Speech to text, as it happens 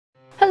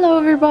Hello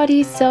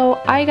everybody,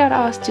 so I got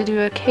asked to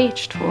do a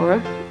cage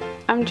tour.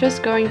 I'm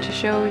just going to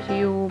show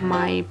you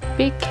my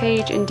big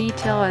cage in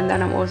detail, and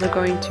then I'm also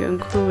going to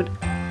include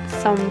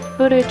some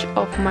footage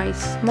of my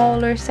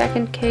smaller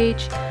second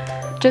cage.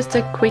 Just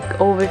a quick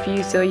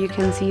overview so you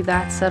can see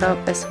that setup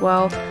as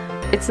well.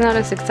 It's not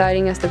as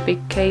exciting as the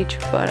big cage,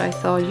 but I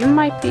thought you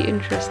might be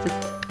interested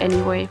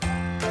anyway.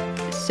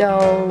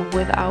 So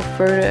without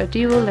further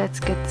ado, let's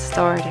get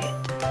started.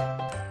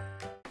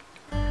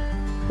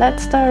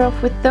 Let's start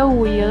off with the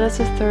wheel. It's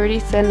a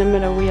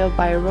 30cm wheel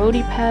by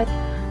Rodipet.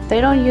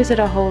 They don't use it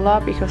a whole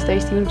lot because they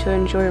seem to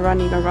enjoy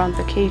running around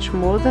the cage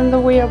more than the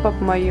wheel, but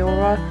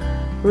Mayora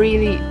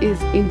really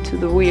is into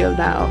the wheel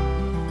now.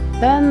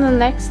 Then the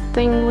next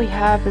thing we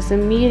have is a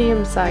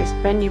medium-sized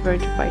bendy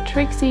bridge by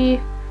Trixie.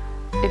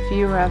 If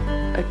you have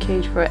a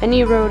cage for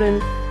any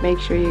rodent, make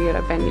sure you get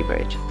a bendy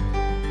bridge.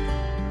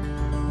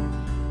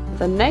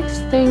 The next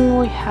thing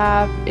we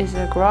have is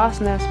a grass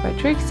nest by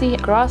Trixie.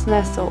 Grass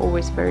nests are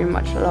always very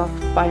much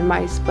loved by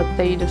mice, but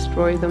they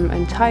destroy them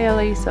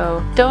entirely,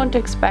 so don't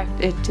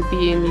expect it to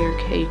be in your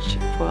cage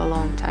for a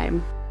long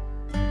time.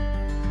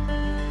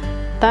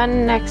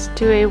 Then next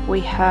to it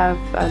we have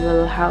a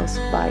little house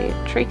by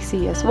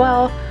Trixie as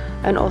well,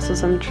 and also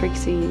some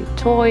Trixie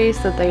toys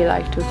that they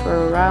like to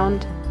throw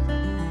around.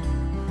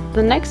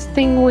 The next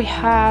thing we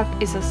have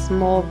is a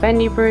small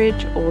bendy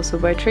bridge, also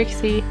by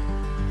Trixie.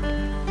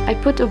 I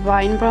put a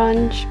vine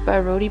branch by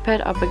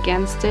Rodipet up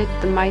against it.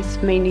 The mice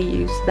mainly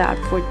use that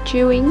for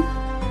chewing.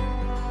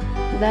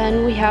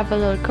 Then we have a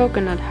little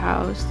coconut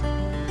house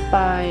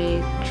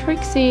by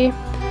Trixie.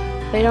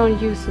 They don't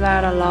use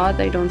that a lot,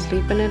 they don't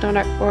sleep in it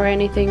or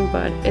anything,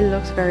 but it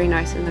looks very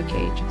nice in the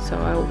cage, so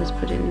I always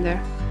put it in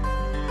there.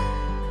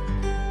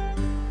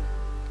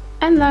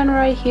 And then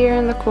right here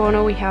in the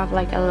corner we have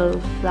like a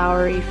little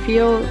flowery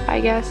field,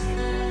 I guess.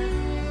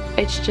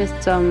 It's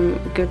just some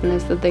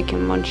goodness that they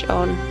can munch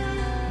on.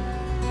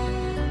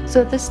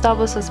 So this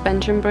double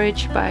suspension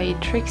bridge by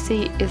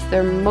Trixie is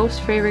their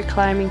most favorite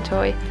climbing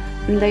toy,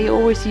 and they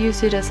always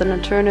use it as an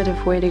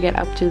alternative way to get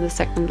up to the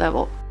second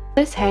level.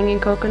 This hanging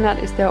coconut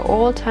is their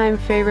all-time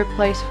favorite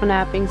place for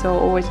napping, so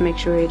always make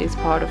sure it is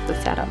part of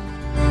the setup.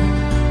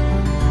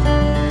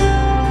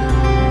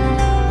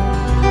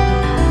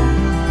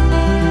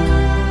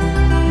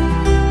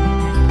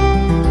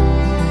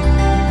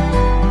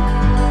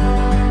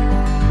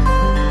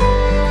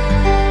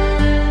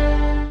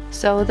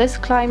 So this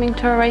climbing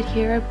tower right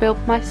here I built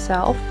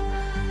myself.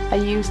 I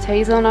used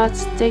hazelnut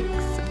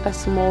sticks, a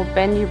small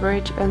bendy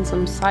bridge and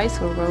some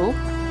sisal rope.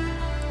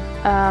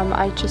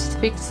 I just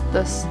fixed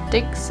the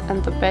sticks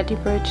and the bendy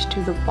bridge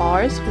to the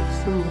bars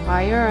with some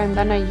wire, and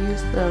then I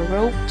used the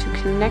rope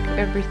to connect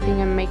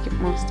everything and make it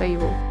more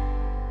stable.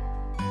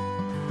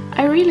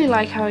 I really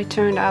like how it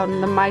turned out,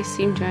 and the mice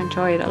seem to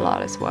enjoy it a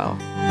lot as well.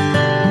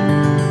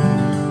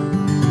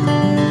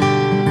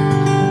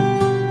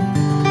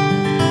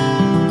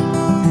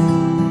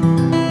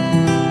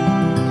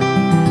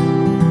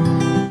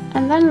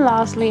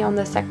 Lastly, on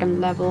the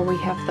second level we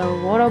have their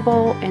water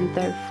bowl and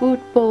their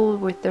food bowl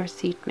with their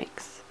seed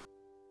mix.